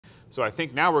So I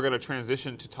think now we're going to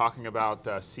transition to talking about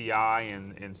CI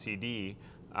and CD.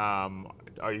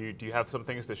 Do you have some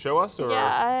things to show us? Or? Yeah,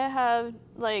 I have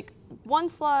like one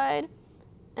slide,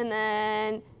 and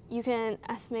then you can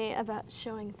ask me about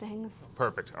showing things.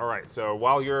 Perfect. All right. So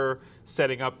while you're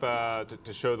setting up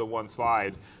to show the one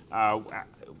slide,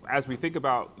 as we think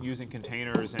about using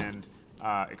containers and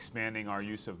expanding our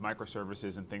use of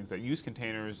microservices and things that use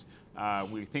containers,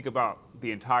 we think about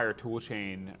the entire tool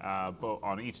chain both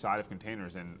on each side of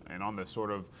containers. And on the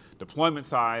sort of deployment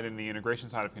side and the integration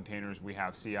side of containers, we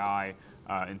have CI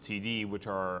and CD, which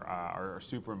are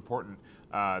super important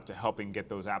to helping get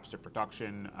those apps to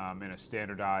production in a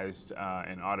standardized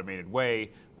and automated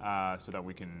way so that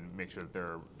we can make sure that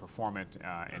they're performant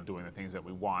and doing the things that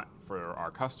we want for our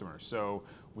customers. So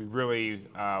we really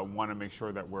want to make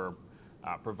sure that we're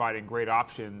providing great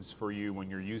options for you when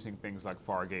you're using things like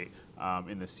Fargate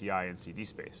in the CI and CD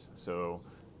space. So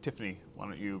Tiffany, why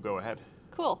don't you go ahead?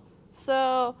 Cool.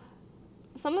 So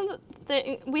some of the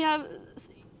things we have,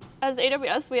 as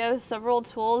AWS, we have several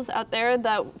tools out there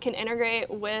that can integrate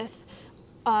with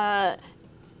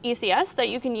ECS that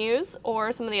you can use,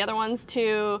 or some of the other ones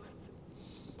to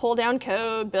pull down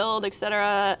code, build,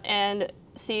 etc., and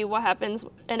see what happens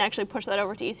and actually push that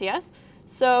over to ECS.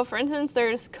 So for instance,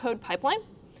 there's Code Pipeline.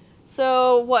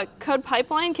 So what Code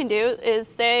Pipeline can do is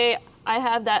say I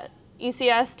have that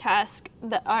ECS task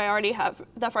that I already have,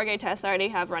 that Fargate task that I already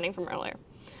have running from earlier.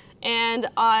 And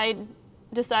I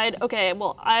decide, okay,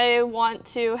 well, I want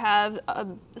to have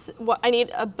I need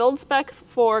a build spec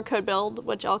for code build,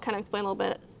 which I'll kind of explain in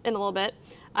a little bit.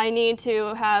 I need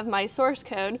to have my source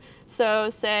code. So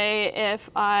say if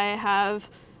I have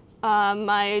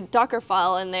my Docker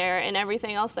file in there and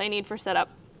everything else that I need for setup,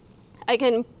 I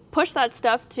can push that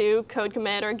stuff to code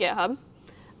commit or GitHub,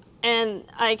 and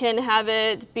I can have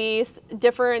it be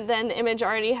different than the image I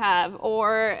already have,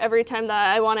 or every time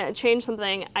that I want to change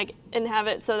something, I can have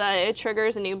it so that it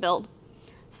triggers a new build.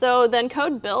 So then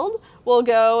code build will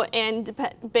go and,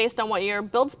 based on what your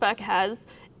build spec has,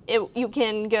 you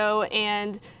can go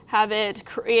and have it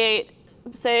create,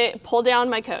 say, pull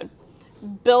down my code,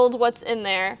 build what's in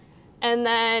there, and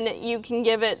then you can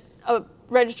give it a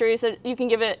registry, so you can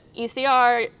give it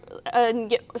ECR,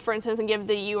 and for instance, and give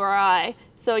the URI.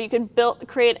 So you could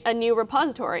create a new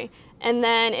repository, and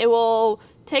then it will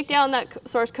take down that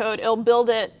source code, it'll build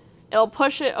it, it'll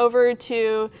push it over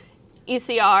to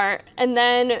ECR, and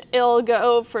then it'll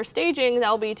go for staging,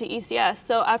 that'll be to ECS,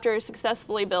 so after it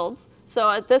successfully builds. So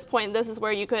at this point, this is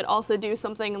where you could also do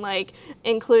something like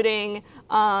including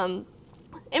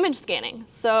image scanning.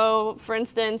 So for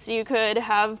instance, you could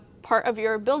have part of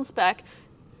your build spec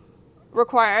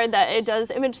require that it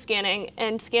does image scanning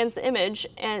and scans the image,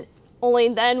 and only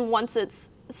then, once it's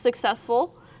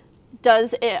successful,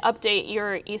 does it update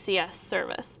your ECS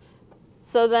service.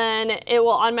 So then it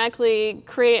will automatically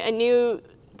create a new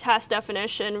task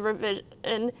definition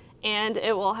revision, and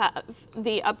it will have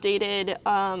the updated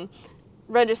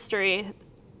registry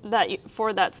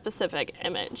for that specific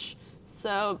image.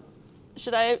 So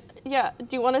do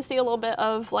you want to see a little bit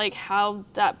of like how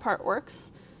that part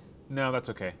works? No, that's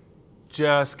okay.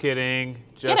 Just kidding.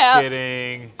 Just Get out.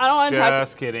 kidding. I don't want to talk.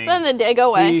 Just kidding. Spend the day,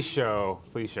 go away. Please show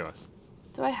us.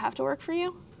 Do I have to work for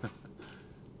you?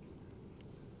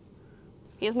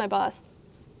 He is my boss.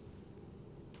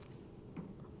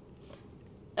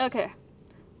 Okay.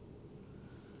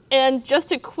 And just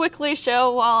to quickly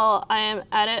show while I am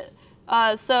at it,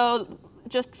 so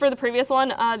just for the previous one,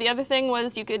 the other thing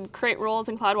was you could create rules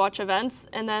in CloudWatch events,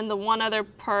 and then the one other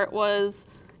part was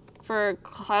for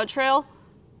CloudTrail.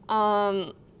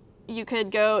 You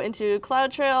could go into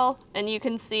CloudTrail and you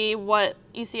can see what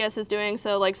ECS is doing,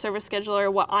 so like Service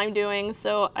Scheduler, what I'm doing,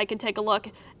 so I can take a look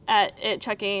at it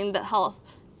checking the health.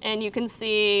 And you can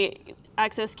see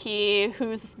access key,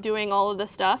 who's doing all of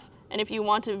this stuff. And if you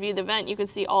want to view the event, you can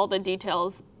see all the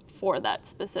details for that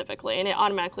specifically, and it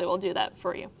automatically will do that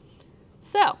for you.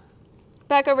 So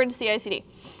back over to CICD.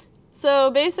 So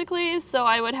basically,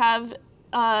 I would have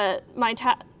I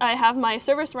have my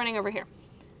service running over here.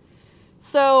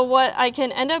 So what I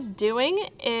can end up doing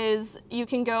is you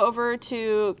can go over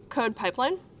to Code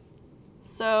Pipeline.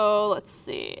 So let's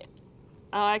see.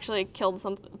 I actually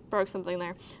broke something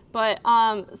there. But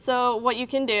so what you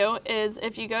can do is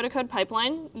if you go to Code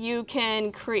Pipeline, you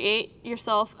can create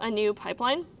yourself a new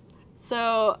pipeline.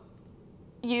 So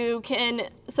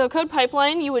Code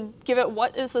Pipeline, you would give it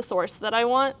what is the source that I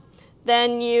want.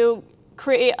 Then you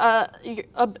create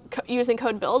using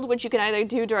code build, which you can either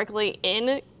do directly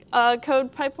in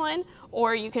Code Pipeline,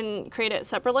 or you can create it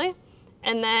separately.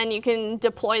 And then you can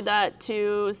deploy that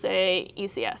to, say,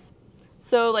 ECS.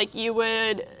 So like you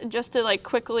would, just to like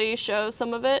quickly show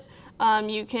some of it,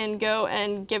 you can go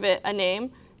and give it a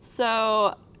name.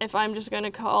 So if I'm just going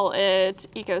to call it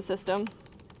EkoSystem.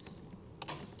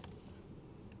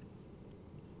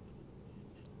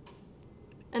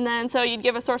 And then so you'd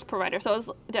give a source provider.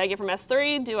 So did I get from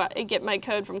S3? Do I get my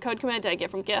code from code commit? Did I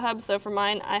get from GitHub? So for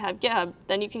mine, I have GitHub.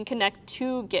 Then you can connect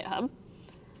to GitHub,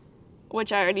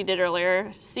 which I already did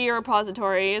earlier. See your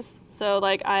repositories. So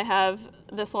like I have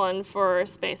this one for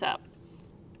Space App.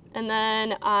 And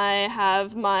then I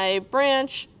have my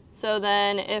branch. So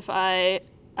then if I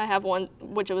have one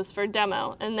which was for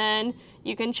demo. And then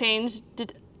you can change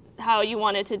how you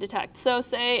want it to detect. So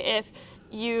say if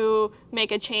you make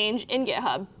a change in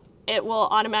GitHub, it will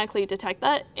automatically detect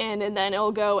that, and then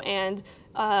it'll go and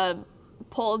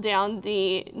pull down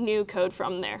the new code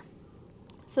from there.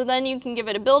 So then you can give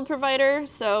it a build provider.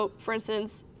 So for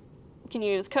instance, you can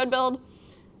use code build,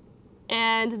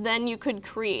 and then you could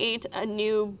create a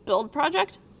new build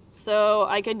project. So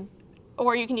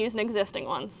or you can use an existing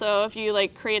one. So if you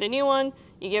like create a new one,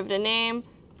 you give it a name.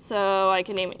 So I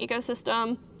can name it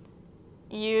EkoSystem.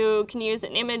 You can use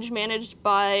an image managed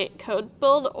by code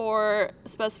build or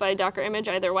specify a Docker image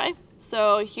either way.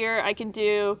 So here I could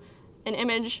do an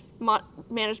image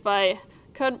managed by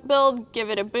code build, give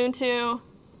it Ubuntu,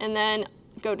 and then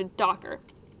go to Docker.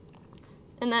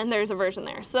 And then there's a version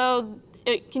there. So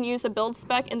it can use the build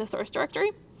spec in the source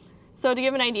directory. So to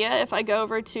give an idea, if I go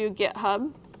over to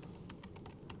GitHub,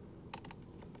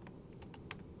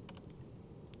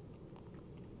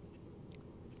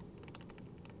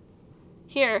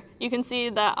 here, you can see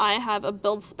that I have a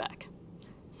build spec.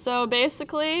 So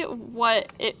basically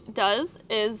what it does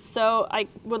is, so I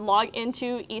would log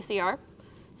into ECR.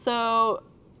 So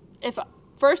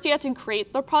first you have to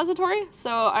create the repository.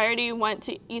 So I already went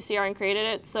to ECR and created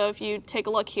it. So if you take a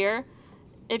look here,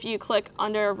 if you click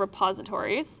under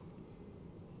repositories,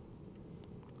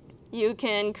 you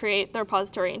can create the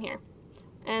repository in here.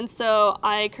 And so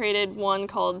I created one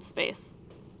called Space.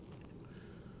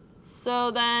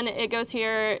 So then it goes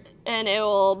here and it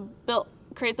will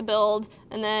create the build,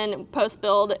 and then post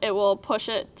build, it will push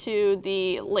it to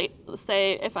the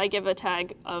say if I give a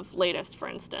tag of latest, for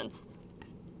instance.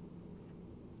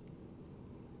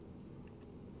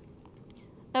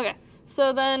 Okay,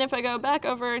 so then if I go back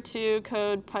over to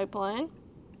code pipeline,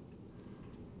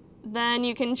 then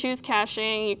you can choose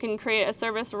caching, you can create a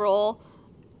service role,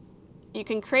 you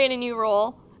can create a new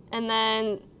role, and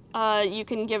then you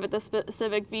can give it the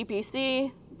specific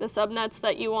VPC, the subnets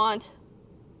that you want,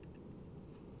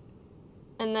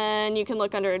 and then you can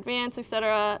look under advanced,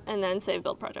 etc., and then save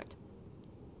build project.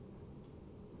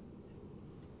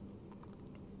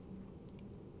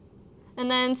 And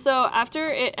then so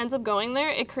after it ends up going there,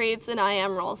 it creates an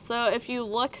IAM role. So if you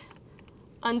look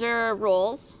under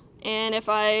roles, and if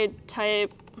I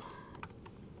type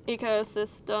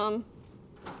EkoSystem,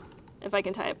 if I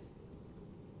can type,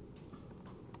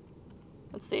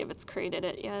 let's see if it's created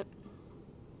it yet.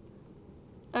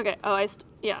 Okay,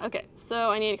 yeah, okay. So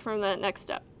I need to confirm the next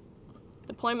step.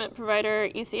 Deployment provider,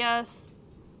 ECS,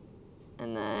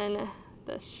 and then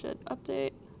this should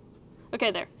update. Okay,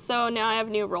 there. So now I have a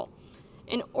new role.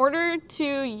 In order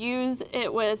to use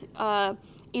it with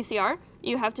ECR,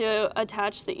 you have to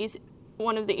attach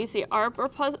one of the ECR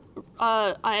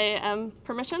IAM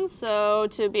permissions. So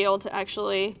to be able to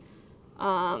actually,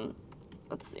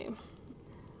 let's see.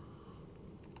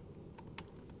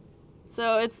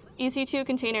 So it's EC2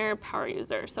 container power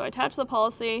user. So I attach the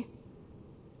policy,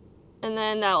 and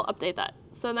then that'll update that.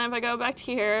 So then if I go back to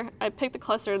here, I pick the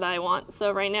cluster that I want.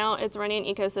 So right now it's running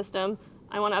EkoSystem.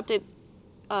 I want to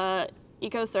update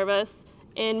EkoService.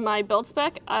 In my build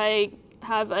spec, I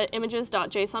have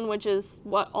images.json, which is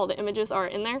what all the images are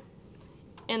in there,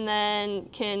 and then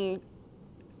can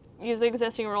use the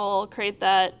existing role, create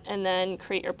that, and then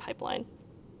create your pipeline.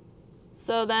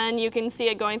 So then you can see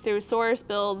it going through source,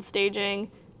 build,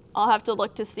 staging. I'll have to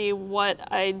look to see what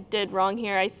I did wrong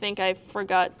here. I think I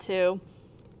forgot to,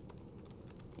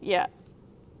 yeah,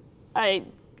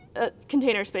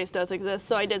 container space does exist,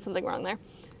 so I did something wrong there.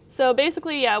 So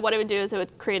basically, yeah, what it would do is it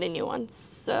would create a new one.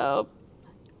 So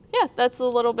yeah, that's a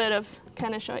little bit of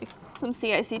kind of showing some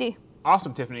CICD.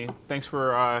 Awesome, Tiffany. Thanks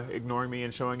for ignoring me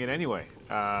and showing it anyway.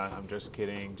 I'm just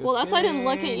kidding. Well, that's why I didn't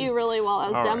look at you really while I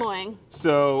was demoing. Right.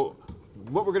 So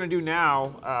what we're going to do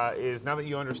now is, now that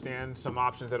you understand some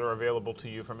options that are available to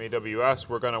you from AWS,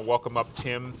 we're going to welcome up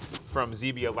Tim from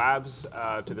Zebia Labs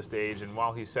to the stage. And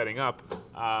while he's setting up,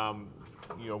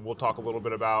 we'll talk a little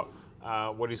bit about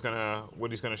what he's going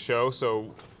to show.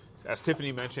 So As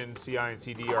Tiffany mentioned, CI and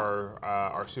CD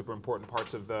are super important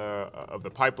parts of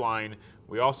the pipeline.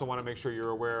 We also want to make sure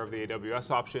you're aware of the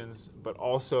AWS options, but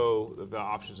also the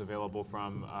options available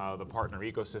from the partner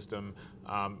ecosystem.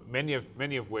 Many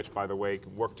of which, by the way,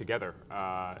 can work together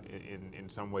in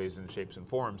some ways, in shapes and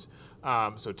forms.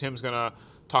 So Tim's going to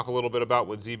talk a little bit about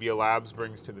what Zebia Labs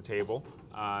brings to the table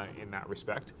in that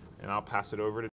respect, and I'll pass it over to